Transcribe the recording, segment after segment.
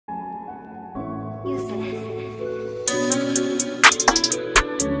Yeah,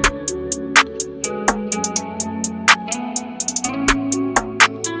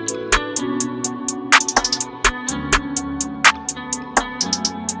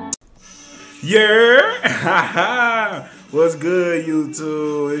 what's good,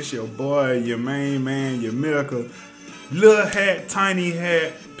 YouTube? It's your boy, your main man, your miracle. Little hat, tiny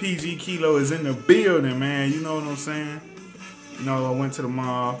hat, PG Kilo is in the building, man. You know what I'm saying? You know, I went to the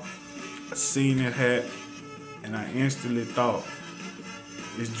mall, I seen that hat, and I instantly thought,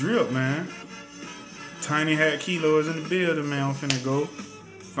 it's drip, man. Tiny hat Kilo is in the building, man. I'm finna go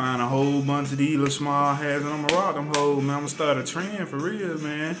find a whole bunch of these little small hats, and I'm gonna rock them hoes, man. I'm gonna start a trend for real,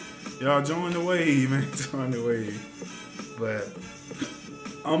 man. Y'all join the wave, man. Join the wave. But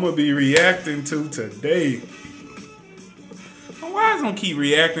I'm gonna be reacting to today. Why is I gonna keep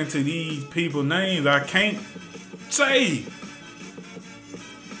reacting to these people's names I can't say?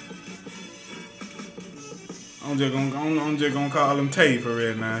 I'm just gonna call him Tay for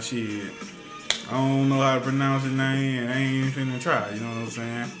real now. Shit. I don't know how to pronounce his name, and I ain't finna try, you know what I'm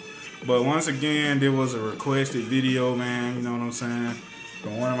saying? But once again, there was a requested video, man, you know what I'm saying,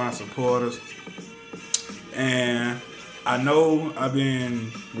 from one of my supporters. And I know I've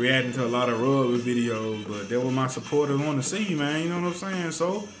been reacting to a lot of Rugby videos, but that what my supporters want to see, man, you know what I'm saying?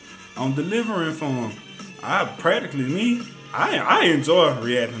 So I'm delivering for them. I enjoy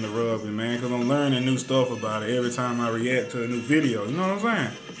reacting to Rugby, man, because I'm learning new stuff about it every time I react to a new video, you know what I'm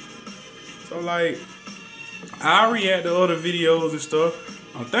saying? So, like, I react to other videos and stuff.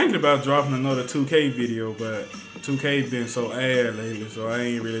 I'm thinking about dropping another 2K video, but 2K been so ass lately, so I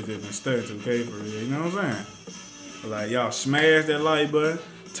ain't really just been studying 2K for real, you know what I'm saying? But, like, y'all smash that like button,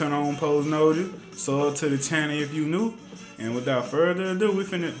 turn on post notice, sub to the channel if you new, and without further ado, we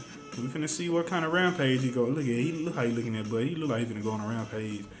finna see what kind of rampage he go. Look at it, look how he looking at buddy. He look like he finna go on a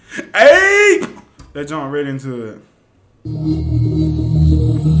rampage. Hey! Let's jump right into it.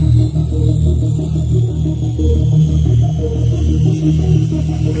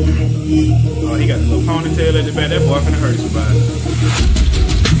 Oh, he got the little ponytail at the back. That boy finna hurt somebody.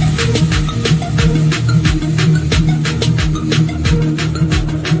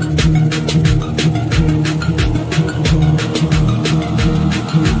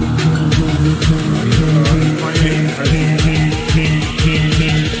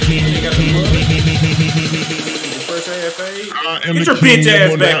 Get your bitch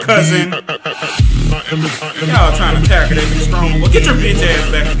ass back, cousin. Y'all trying to tackle that nigga strong. Well, get your bitch ass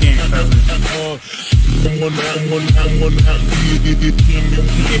back again, cousin.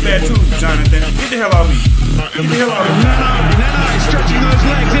 Get back too, Jonathan. Get the hell out of me. Get the hell out of me. Nana stretching those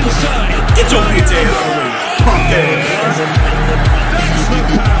legs inside. Get your bitch ass out of me. Punk ass.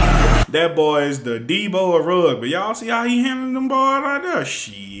 That boy is the Debo of Rugby. Y'all see how he handling them boys right there?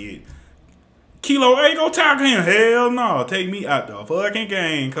 Shit. Kilo ain't gonna tackle him. Hell no. Take me out the fucking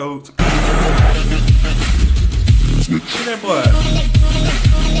game, coach. Look at that boy.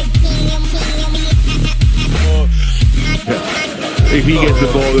 If he gets the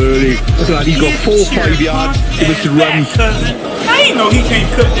ball early, look at that. He's got 4 or 5 yards in which to run. I ain't know he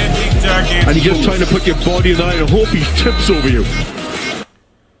can't cut that big gigantic. And he's just trying to put your body on and hope he trips over you.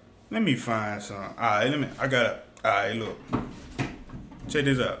 Let me find some. Alright, I got it. Alright, look. Check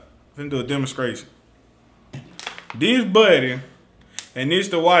this out. Finna do a demonstration. This buddy and this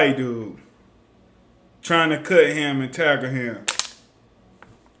the white dude trying to cut him and tackle him.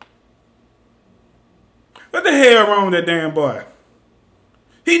 What the hell wrong with that damn boy?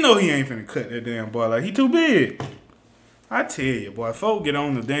 He know he ain't finna cut that damn boy. Like, he too big. I tell you, boy, folk get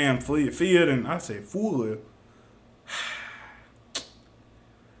on the damn field and I say fool.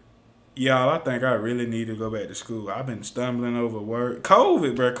 Y'all, I think I really need to go back to school. I've been stumbling over work.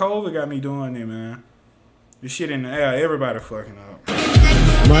 COVID, bro. COVID got me doing it, man. This shit in the air, everybody fucking up.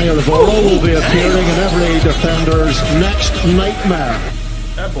 Naiyaravoro will be appearing in every defender's next nightmare.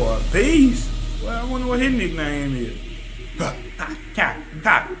 That boy a beast. Well, I wonder what his nickname is.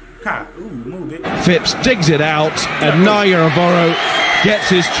 Ooh, move it. Phipps digs it out, and Naiyaravoro gets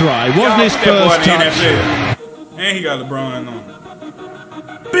his try. Wasn't his first touch. And he got LeBron on.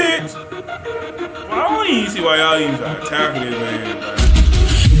 Bitch! Well, I don't even see why y'all even try to tackle this man. Like,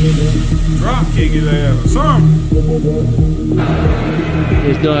 drop kick his ass or something.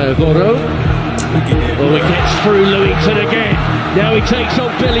 Here's Naiyaravoro. Well, it gets through Lewington again. Now he takes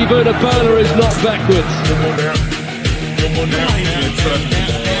on Billy, but the bowler is knocked backwards.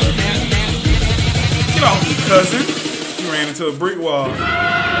 Get off me, cousin. He ran into a brick wall.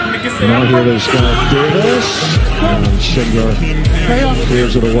 Now here is Davis. And Schindler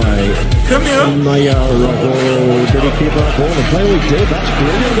clears it away. Come here. Naiyaravoro, did he keep that ball? The play we did, that's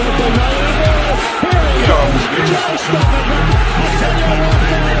brilliant.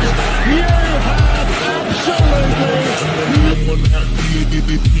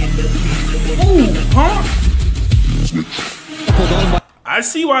 Ooh, huh? I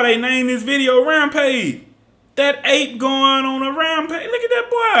see why they named this video Rampage. That ape going on a rampage. Look at that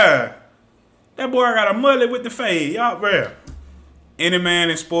boy. That boy got a mullet with the fade. Y'all rare. Any man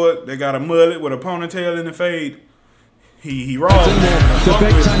in sport that got a mullet with a ponytail in the fade, he raw. The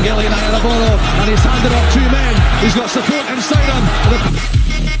big Taqele Naiyaravoro, and he's handed off 2 men. He's got support inside him.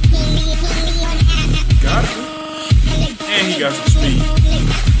 Got it. And he got some speed.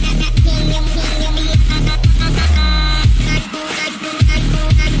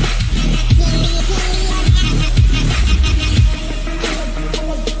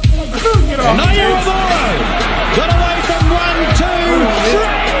 Naiyaravoro! Got away from 1, 2, 3!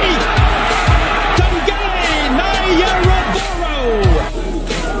 Taqele Naiyaravoro!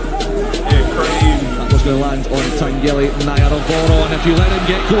 Yeah, crazy. That was going to land on Taqele Naiyaravoro, and if you let him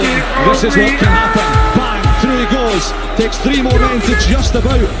get going, this is what can happen. Bang! Through he goes. Takes 3 more men to just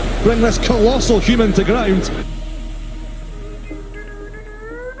about bring this colossal human to ground.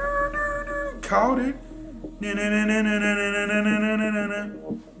 Caught it.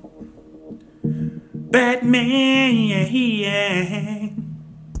 Batman, yeah.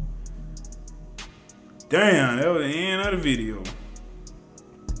 Damn, that was the end of the video.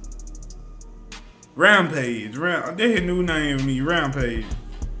 Rampage. They hit a new name for me, Rampage.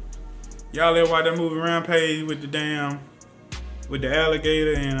 Y'all ever watch that movie Rampage with the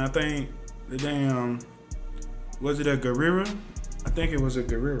alligator and I think the damn, was it a gorilla? I think it was a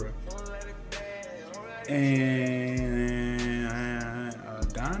gorilla. And a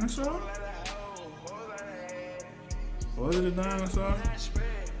dinosaur? Was it a dinosaur?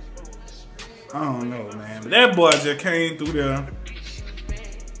 I don't know, man. But that boy just came through there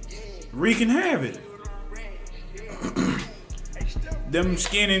wreaking havoc. Them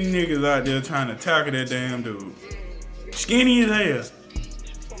skinny niggas out there trying to tackle that damn dude. Skinny as hell.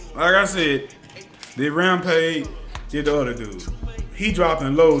 Like I said, they Rampage did the other dude. He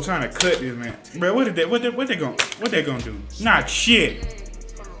dropping low trying to cut this man. Bro, what they gonna do? Not shit.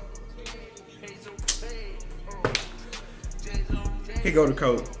 Here go the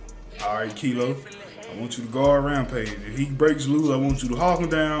coach. All right, Kilo. I want you to guard Rampage. If he breaks loose, I want you to hawk him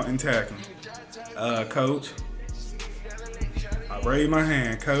down and tackle him. Coach. I raise my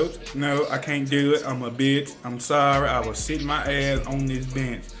hand, coach. No, I can't do it. I'm a bitch. I'm sorry. I will sit my ass on this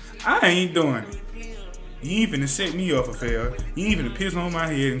bench. I ain't doing it. You ain't finna set me up for fail. You ain't finna piss on my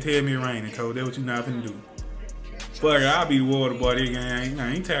head and tell me it raining, coach. That's what you not finna do. Fuck it, I'll be the water boy this game.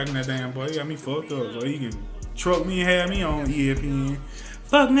 I ain't tackling that damn boy. You got me fucked up. So you can truck me and have me on ESPN.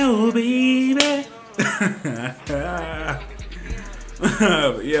 Fuck no, baby.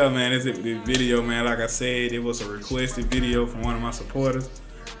 But yeah, man, that's it for this video, man. Like I said, it was a requested video from one of my supporters.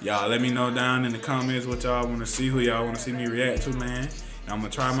 Y'all let me know down in the comments what y'all want to see, who y'all want to see me react to, man. And I'm going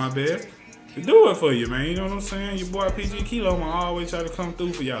to try my best to do it for you, man. You know what I'm saying? Your boy PG Kilo, I'm always try to come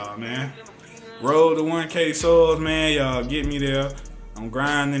through for y'all, man. Road to 1K subs, man. Y'all get me there. I'm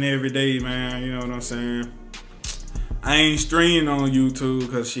grinding every day, man. You know what I'm saying? I ain't streaming on YouTube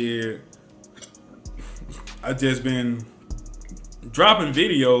because shit, I just been dropping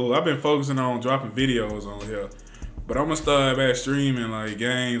videos. I've been focusing on dropping videos on here. But I'm going to start back streaming like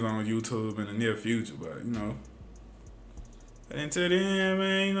games on YouTube in the near future. But, you know, until then,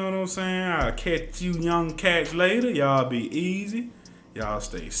 man, you know what I'm saying? I'll catch you young cats later. Y'all be easy. Y'all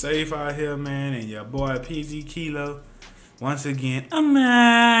stay safe out here, man. And your boy PG Kilo, once again, I'm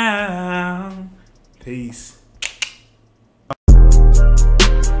out. Peace.